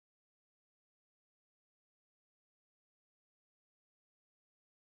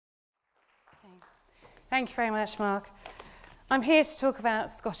Thank you very much, Mark. I'm here to talk about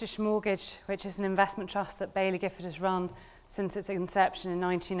Scottish Mortgage, which is an investment trust that Baillie Gifford has run since its inception in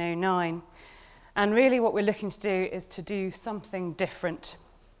 1909. And really what we're looking to do is to do something different.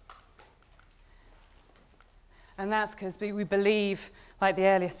 And that's because we believe, like the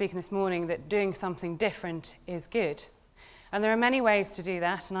earlier speaker this morning, that doing something different is good. And there are many ways to do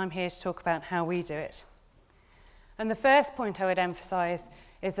that, and I'm here to talk about how we do it. And the first point I would emphasise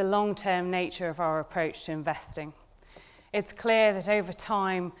is the long-term nature of our approach to investing. It's clear that over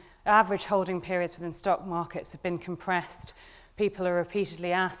time, average holding periods within stock markets have been compressed. People are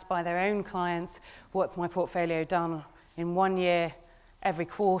repeatedly asked by their own clients, what's my portfolio done in 1 year, every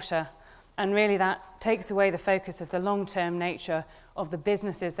quarter? And really that takes away the focus of the long-term nature of the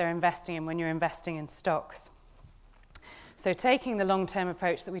businesses they're investing in when you're investing in stocks. So taking the long-term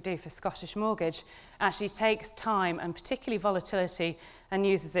approach that we do for Scottish Mortgage actually takes time and particularly volatility and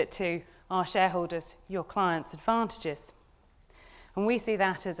uses it to our shareholders, your clients' advantages. And we see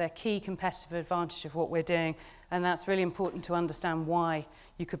that as a key competitive advantage of what we're doing, and that's really important to understand why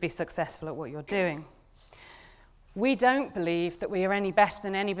you could be successful at what you're doing. We don't believe that we are any better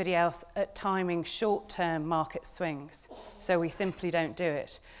than anybody else at timing short-term market swings, so we simply don't do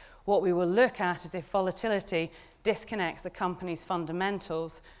it. What we will look at is if volatility disconnects a company's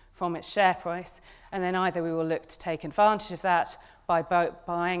fundamentals from its share price, and then either we will look to take advantage of that by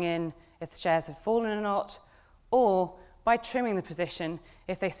buying in if the shares have fallen or not, or by trimming the position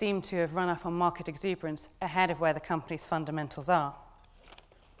if they seem to have run up on market exuberance ahead of where the company's fundamentals are.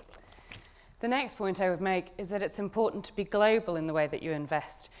 The next point I would make is that it's important to be global in the way that you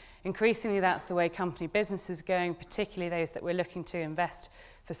invest. Increasingly, that's the way company business is going, particularly those that we're looking to invest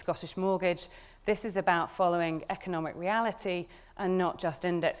for Scottish Mortgage. This is about following economic reality and not just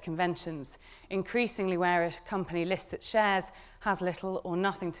index conventions. Increasingly, where a company lists its shares has little or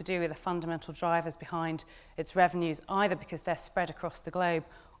nothing to do with the fundamental drivers behind its revenues, either because they're spread across the globe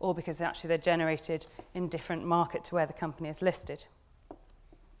or because actually they're generated in different market to where the company is listed.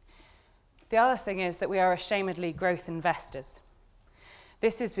 The other thing is that we are ashamedly growth investors.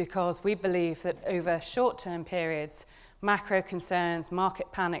 This is because we believe that over short-term periods, macro concerns,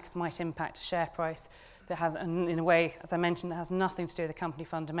 market panics might impact a share price that has, in a way, as I mentioned, that has nothing to do with the company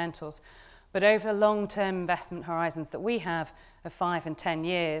fundamentals. But over the long-term investment horizons that we have of 5 and 10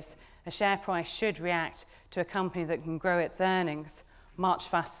 years, a share price should react to a company that can grow its earnings much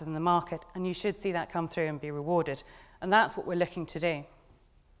faster than the market, and you should see that come through and be rewarded. And that's what we're looking to do.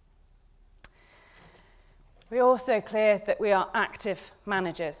 We're also clear that we are active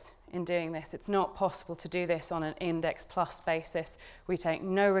managers in doing this. It's not possible to do this on an index plus basis. We take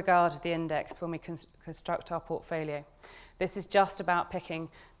no regard of the index when we construct our portfolio. This is just about picking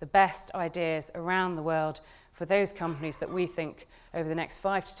the best ideas around the world for those companies that we think over the next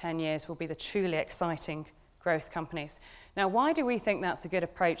 5 to 10 years will be the truly exciting growth companies. Now, why do we think that's a good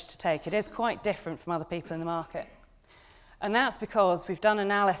approach to take? It is quite different from other people in the market. And that's because we've done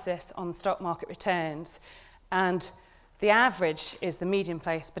analysis on stock market returns, and the average is the median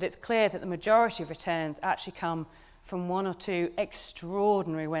place, but it's clear that the majority of returns actually come from 1 or 2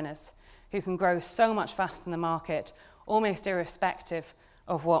 extraordinary winners who can grow so much faster than the market, almost irrespective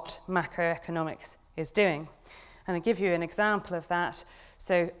of what macroeconomics is doing. And I'll give you an example of that.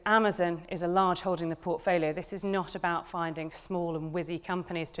 So Amazon is a large holding in the portfolio. This is not about finding small and whizzy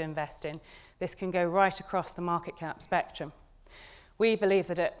companies to invest in. This can go right across the market cap spectrum. We believe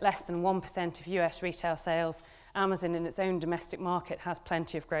that at less than 1% of US retail sales, Amazon in its own domestic market has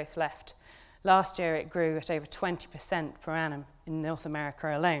plenty of growth left. Last year it grew at over 20% per annum in North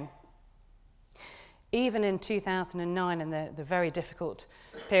America alone. Even in 2009, in the very difficult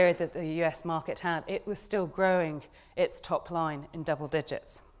period that the US market had, it was still growing its top line in double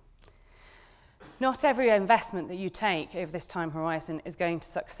digits. Not every investment that you take over this time horizon is going to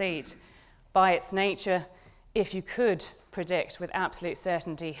succeed. By its nature, if you could predict with absolute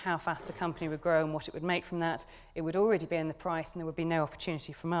certainty how fast a company would grow and what it would make from that, it would already be in the price and there would be no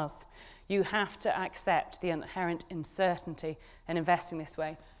opportunity from us. You have to accept the inherent uncertainty in investing this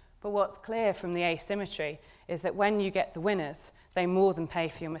way. But what's clear from the asymmetry is that when you get the winners, they more than pay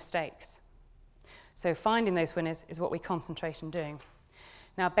for your mistakes. So finding those winners is what we concentrate on doing.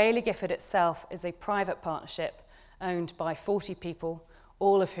 Now, Baillie Gifford itself is a private partnership owned by 40 people,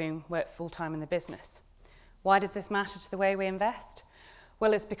 all of whom work full-time in the business. Why does this matter to the way we invest?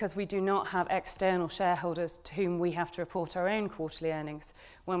 Well, it's because we do not have external shareholders to whom we have to report our own quarterly earnings.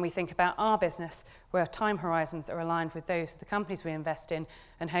 When we think about our business, where our time horizons are aligned with those of the companies we invest in,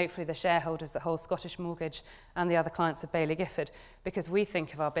 and hopefully the shareholders that hold Scottish Mortgage and the other clients of Baillie Gifford, because we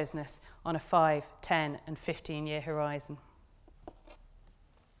think of our business on a 5, 10 and 15-year horizon.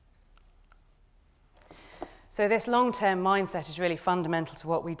 So this long-term mindset is really fundamental to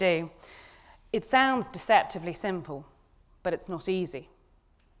what we do. It sounds deceptively simple, but it's not easy.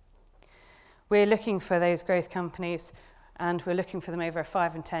 We're looking for those growth companies, and we're looking for them over a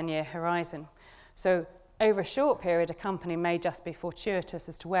 5 and 10 year horizon. So over a short period, a company may just be fortuitous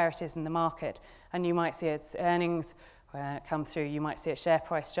as to where it is in the market, and you might see its earnings come through, you might see its share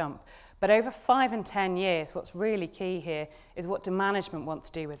price jump. But over 5 and 10 years, what's really key here is what do management want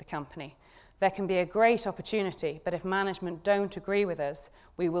to do with the company. There can be a great opportunity, but if management don't agree with us,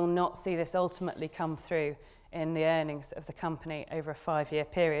 we will not see this ultimately come through in the earnings of the company over a 5 year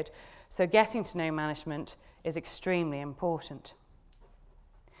period. So getting to know management is extremely important.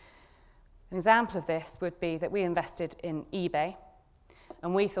 An example of this would be that we invested in eBay,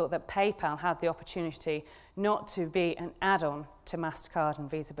 and we thought that PayPal had the opportunity not to be an add-on to MasterCard and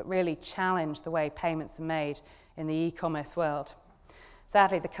Visa, but really challenge the way payments are made in the e-commerce world.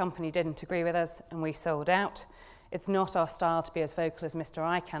 Sadly, the company didn't agree with us and we sold out. It's not our style to be as vocal as Mr.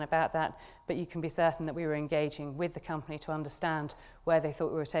 ICANN about that, but you can be certain that we were engaging with the company to understand where they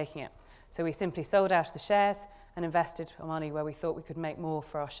thought we were taking it. So we simply sold out of the shares and invested our money where we thought we could make more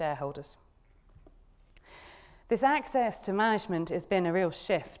for our shareholders. This access to management has been a real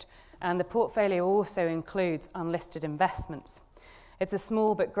shift, and the portfolio also includes unlisted investments. It's a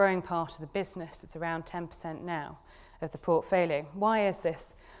small but growing part of the business. It's around 10% now of the portfolio. Why is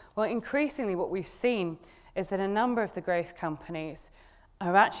this? Well, increasingly what we've seen is that a number of the growth companies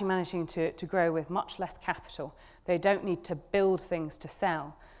are actually managing to grow with much less capital. They don't need to build things to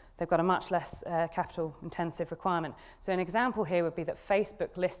sell. They've got a much less capital intensive requirement. So an example here would be that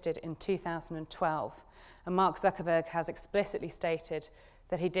Facebook listed in 2012, and Mark Zuckerberg has explicitly stated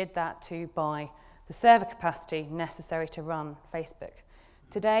that he did that to buy the server capacity necessary to run Facebook.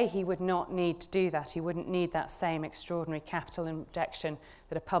 Today, he would not need to do that. He wouldn't need that same extraordinary capital injection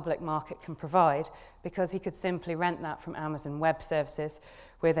that a public market can provide, because he could simply rent that from Amazon Web Services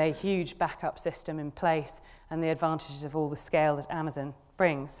with a huge backup system in place and the advantages of all the scale that Amazon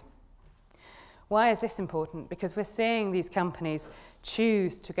brings. Why is this important? Because we're seeing these companies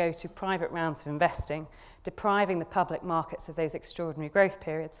choose to go to private rounds of investing, depriving the public markets of those extraordinary growth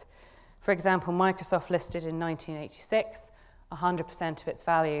periods. For example, Microsoft listed in 1986, 100% of its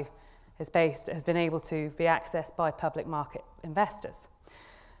value has been able to be accessed by public market investors.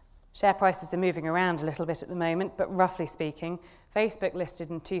 Share prices are moving around a little bit at the moment, but roughly speaking, Facebook listed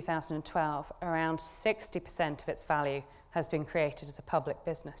in 2012, around 60% of its value has been created as a public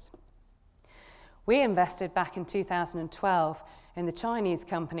business. We invested back in 2012 in the Chinese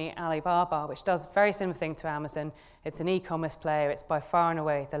company Alibaba, which does a very similar thing to Amazon. It's an e-commerce player. It's by far and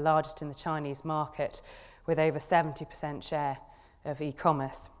away the largest in the Chinese market, with over 70% share of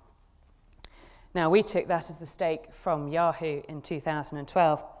e-commerce. Now, we took that as a stake from Yahoo in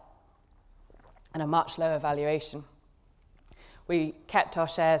 2012 and a much lower valuation. We kept our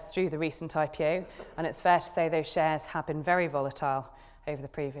shares through the recent IPO, and it's fair to say those shares have been very volatile over the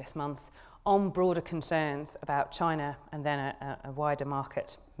previous months on broader concerns about China and then a wider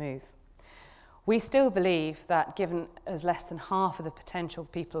market move. We still believe that given as less than half of the potential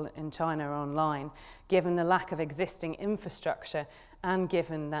people in China are online, given the lack of existing infrastructure, and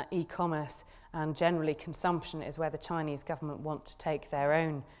given that e-commerce and generally consumption is where the Chinese government want to take their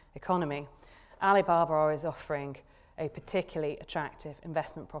own economy, Alibaba is offering a particularly attractive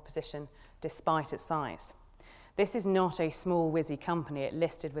investment proposition despite its size. This is not a small whizzy company. It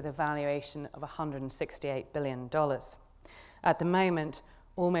listed with a valuation of $168 billion. At the moment,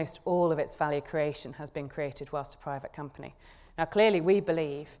 almost all of its value creation has been created whilst a private company. Now, clearly, we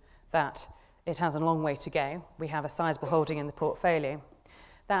believe that it has a long way to go. We have a sizable holding in the portfolio.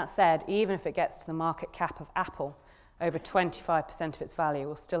 That said, even if it gets to the market cap of Apple, over 25% of its value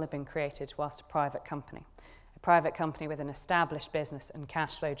will still have been created whilst a private company with an established business and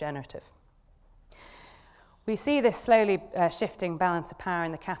cash flow generative. We see this slowly shifting balance of power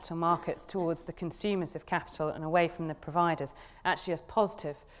in the capital markets towards the consumers of capital and away from the providers actually as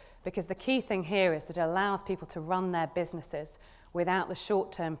positive, because the key thing here is that it allows people to run their businesses without the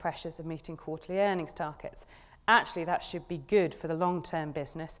short-term pressures of meeting quarterly earnings targets. Actually, that should be good for the long-term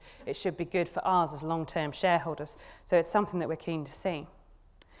business. It should be good for us as long-term shareholders. So it's something that we're keen to see.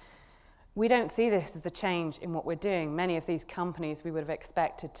 We don't see this as a change in what we're doing. Many of these companies we would have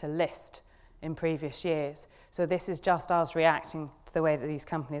expected to list in previous years. So this is just us reacting to the way that these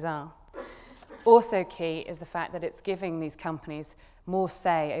companies are. Also key is the fact that it's giving these companies more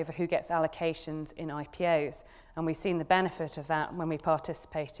say over who gets allocations in IPOs. And we've seen the benefit of that when we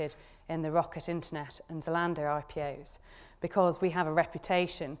participated in the Rocket Internet and Zalando IPOs, because we have a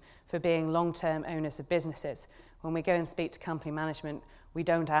reputation for being long-term owners of businesses. When we go and speak to company management, we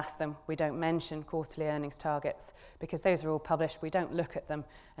don't ask them, we don't mention quarterly earnings targets, because those are all published. We don't look at them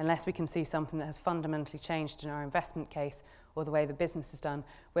unless we can see something that has fundamentally changed in our investment case or the way the business is done.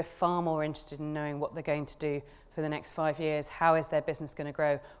 We're far more interested in knowing what they're going to do for the next 5 years. How is their business going to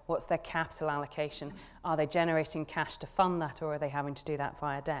grow? What's their capital allocation? Are they generating cash to fund that, or are they having to do that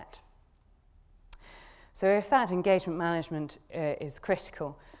via debt? So if that engagement management is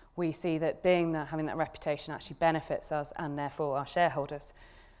critical, we see that having that reputation actually benefits us and therefore our shareholders.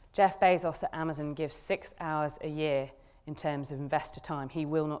 Jeff Bezos at Amazon gives 6 hours a year in terms of investor time. He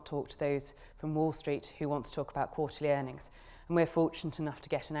will not talk to those from Wall Street who want to talk about quarterly earnings. And we're fortunate enough to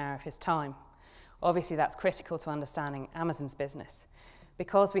get an hour of his time. Obviously, that's critical to understanding Amazon's business.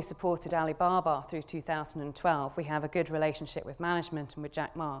 Because we supported Alibaba through 2012, we have a good relationship with management and with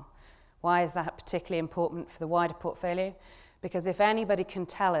Jack Ma. Why is that particularly important for the wider portfolio? Because if anybody can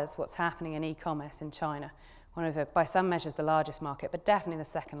tell us what's happening in e-commerce in China, one of the, by some measures, the largest market, but definitely the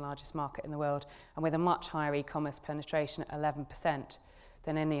second largest market in the world, and with a much higher e-commerce penetration at 11%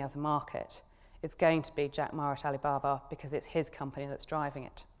 than any other market, it's going to be Jack Ma at Alibaba, because it's his company that's driving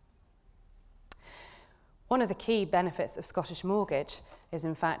it. One of the key benefits of Scottish Mortgage is,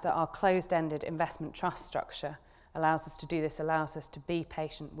 in fact, that our closed-ended investment trust structure allows us to do this, allows us to be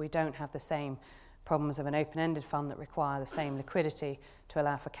patient. We don't have the same problems of an open-ended fund that require the same liquidity to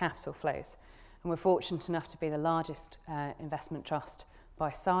allow for capital flows. And we're fortunate enough to be the largest investment trust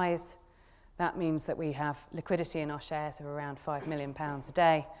by size. That means that we have liquidity in our shares of around £5 million a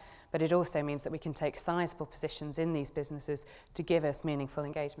day, but it also means that we can take sizable positions in these businesses to give us meaningful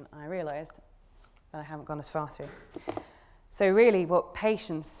engagement. I realised that I haven't gone as far through. So really,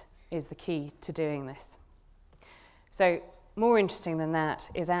 patience is the key to doing this. So more interesting than that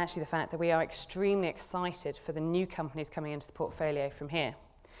is actually the fact that we are extremely excited for the new companies coming into the portfolio from here.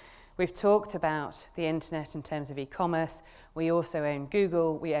 We've talked about the internet in terms of e-commerce. We also own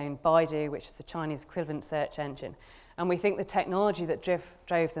Google, we own Baidu, which is the Chinese equivalent search engine. And we think the technology that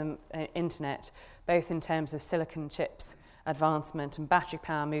drove the internet, both in terms of silicon chips advancement and battery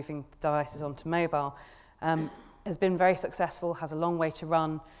power moving devices onto mobile, has been very successful, has a long way to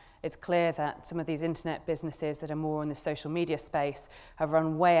run. It's clear that some of these internet businesses that are more in the social media space have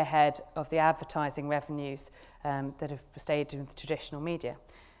run way ahead of the advertising revenues that have stayed in the traditional media.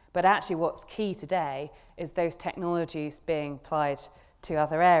 But actually what's key today is those technologies being applied to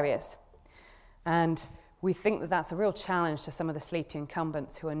other areas. And we think that that's a real challenge to some of the sleepy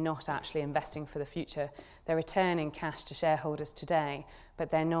incumbents who are not actually investing for the future. They're returning cash to shareholders today, but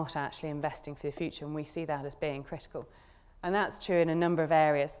they're not actually investing for the future, and we see that as being critical. And that's true in a number of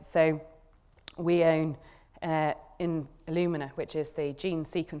areas. So we own in Illumina, which is the gene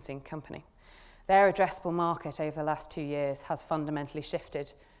sequencing company. Their addressable market over the last 2 years has fundamentally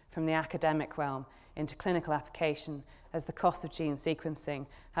shifted from the academic realm into clinical application as the cost of gene sequencing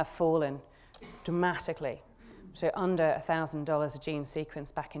have fallen dramatically. So under $1,000 a gene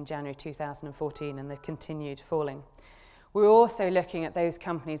sequence back in January 2014, and they've continued falling. We're also looking at those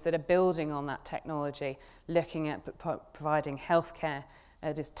companies that are building on that technology, looking at providing healthcare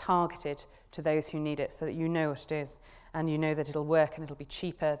that is targeted to those who need it, so that you know what it is and you know that it'll work and it'll be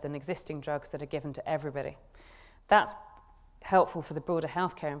cheaper than existing drugs that are given to everybody. That's helpful for the broader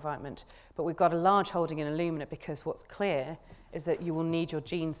healthcare environment, but we've got a large holding in Illumina because what's clear is that you will need your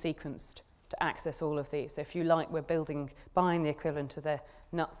gene sequenced to access all of these. So if you like, we're buying the equivalent of the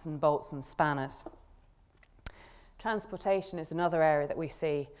nuts and bolts and spanners. Transportation is another area that we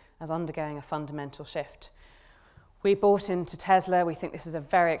see as undergoing a fundamental shift. We bought into Tesla. We think this is a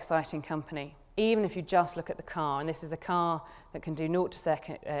very exciting company. Even if you just look at the car, and this is a car that can do 0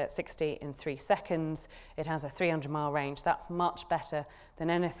 to 60 in 3 seconds, it has a 300-mile range. That's much better than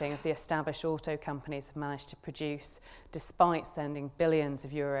anything of the established auto companies have managed to produce, despite spending billions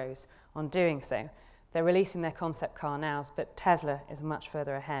of euros on doing so. They're releasing their concept car now, but Tesla is much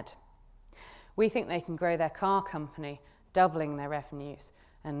further ahead. We think they can grow their car company, doubling their revenues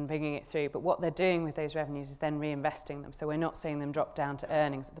and bringing it through. But what they're doing with those revenues is then reinvesting them. So we're not seeing them drop down to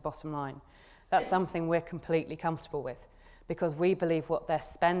earnings at the bottom line. That's something we're completely comfortable with, because we believe what they're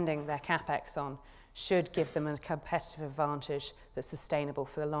spending their capex on should give them a competitive advantage that's sustainable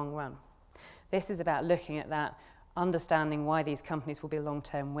for the long run. This is about looking at that, understanding why these companies will be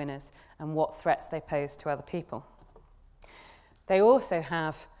long-term winners and what threats they pose to other people. They also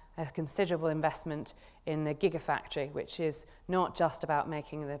have a considerable investment in the Gigafactory, which is not just about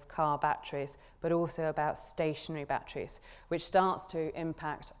making the car batteries, but also about stationary batteries, which starts to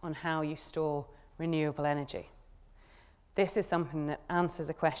impact on how you store renewable energy. This is something that answers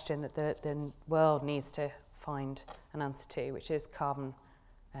a question that the world needs to find an answer to, which is carbon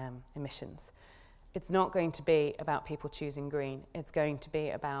emissions. It's not going to be about people choosing green. It's going to be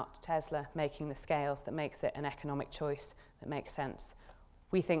about Tesla making the scales that makes it an economic choice that makes sense.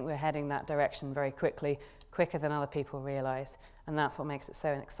 We think we're heading that direction very quickly, quicker than other people realise, and that's what makes it so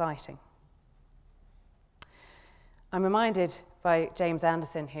exciting. I'm reminded by James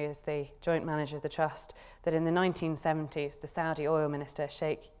Anderson, who is the joint manager of the trust, that in the 1970s, the Saudi oil minister,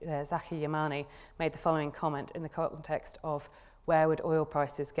 Sheikh Zaki Yamani, made the following comment in the context of where would oil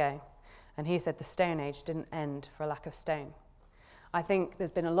prices go? And he said the Stone Age didn't end for a lack of stone. I think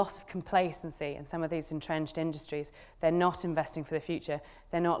there's been a lot of complacency in some of these entrenched industries. They're not investing for the future.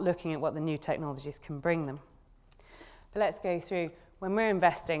 They're not looking at what the new technologies can bring them. But let's go through. When we're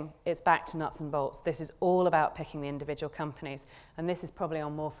investing, it's back to nuts and bolts. This is all about picking the individual companies, and this is probably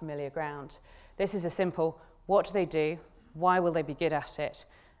on more familiar ground. This is a simple, what do they do, why will they be good at it,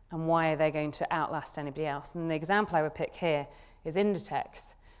 and why are they going to outlast anybody else? And the example I would pick here is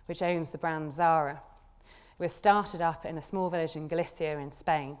Inditex, which owns the brand Zara. It was started up in a small village in Galicia in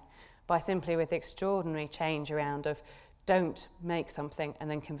Spain by simply with the extraordinary change around of don't make something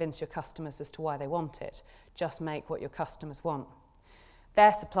and then convince your customers as to why they want it. Just make what your customers want.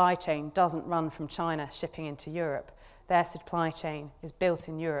 Their supply chain doesn't run from China shipping into Europe. Their supply chain is built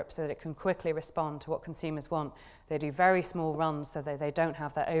in Europe so that it can quickly respond to what consumers want. They do very small runs so that they don't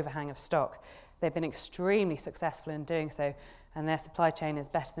have that overhang of stock. They've been extremely successful in doing so, and their supply chain is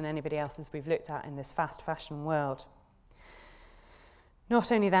better than anybody else's we've looked at in this fast fashion world. Not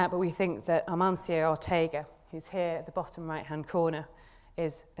only that, but we think that Amancio Ortega, who's here at the bottom right-hand corner,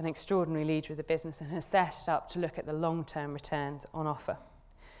 is an extraordinary leader of the business and has set it up to look at the long-term returns on offer.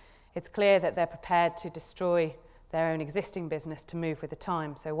 It's clear that they're prepared to destroy their own existing business to move with the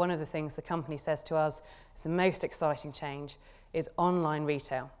time. So one of the things the company says to us is the most exciting change is online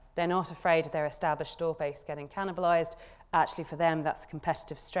retail. They're not afraid of their established store base getting cannibalised. Actually, for them, that's a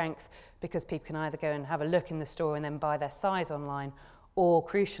competitive strength because people can either go and have a look in the store and then buy their size online, or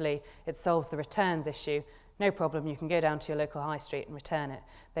crucially, it solves the returns issue. No problem, you can go down to your local high street and return it.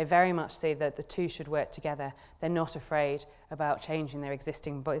 They very much see that the two should work together. They're not afraid about changing their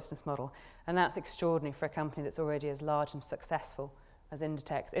existing business model. And that's extraordinary for a company that's already as large and successful as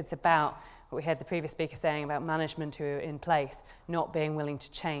Inditex. It's about what we heard the previous speaker saying about management who are in place, not being willing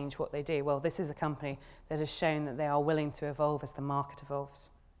to change what they do. Well, this is a company that has shown that they are willing to evolve as the market evolves.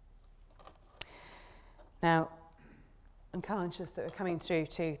 Now, I'm conscious that we're coming through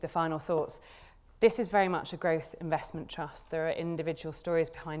to the final thoughts. This is very much a growth investment trust. There are individual stories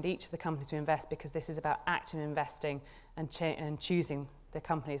behind each of the companies we invest because this is about active investing and choosing the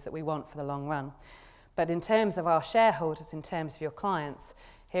companies that we want for the long run. But in terms of our shareholders, in terms of your clients,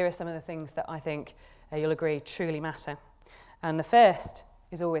 here are some of the things that I think you'll agree truly matter. And the first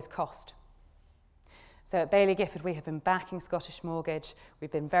is always cost. So at Baillie Gifford, we have been backing Scottish Mortgage.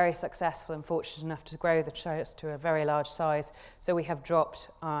 We've been very successful and fortunate enough to grow the trust to a very large size. So we have dropped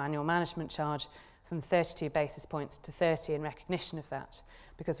our annual management charge from 32 basis points to 30 in recognition of that,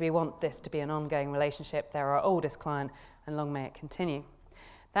 because we want this to be an ongoing relationship. They're our oldest client, and long may it continue.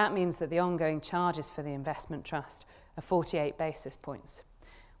 That means that the ongoing charges for the investment trust are 48 basis points.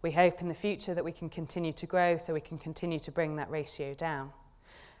 We hope in the future that we can continue to grow so we can continue to bring that ratio down.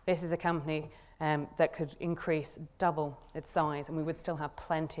 This is a company that could increase double its size, and we would still have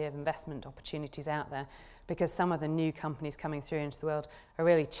plenty of investment opportunities out there because some of the new companies coming through into the world are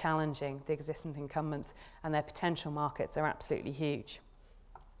really challenging the existing incumbents, and their potential markets are absolutely huge.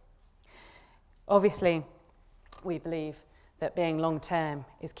 Obviously, we believe that being long-term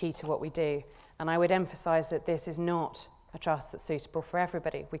is key to what we do, and I would emphasise that this is not a trust that's suitable for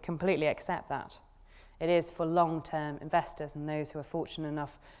everybody. We completely accept that. It is for long-term investors and those who are fortunate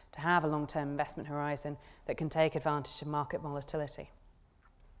enough to have a long-term investment horizon that can take advantage of market volatility.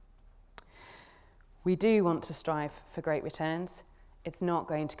 We do want to strive for great returns. It's not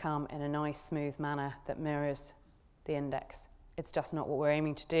going to come in a nice, smooth manner that mirrors the index. It's just not what we're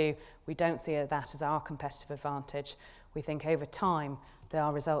aiming to do. We don't see that as our competitive advantage. We think over time that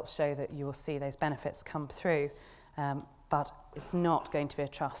our results show that you will see those benefits come through, but it's not going to be a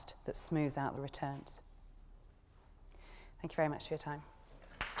trust that smooths out the returns. Thank you very much for your time.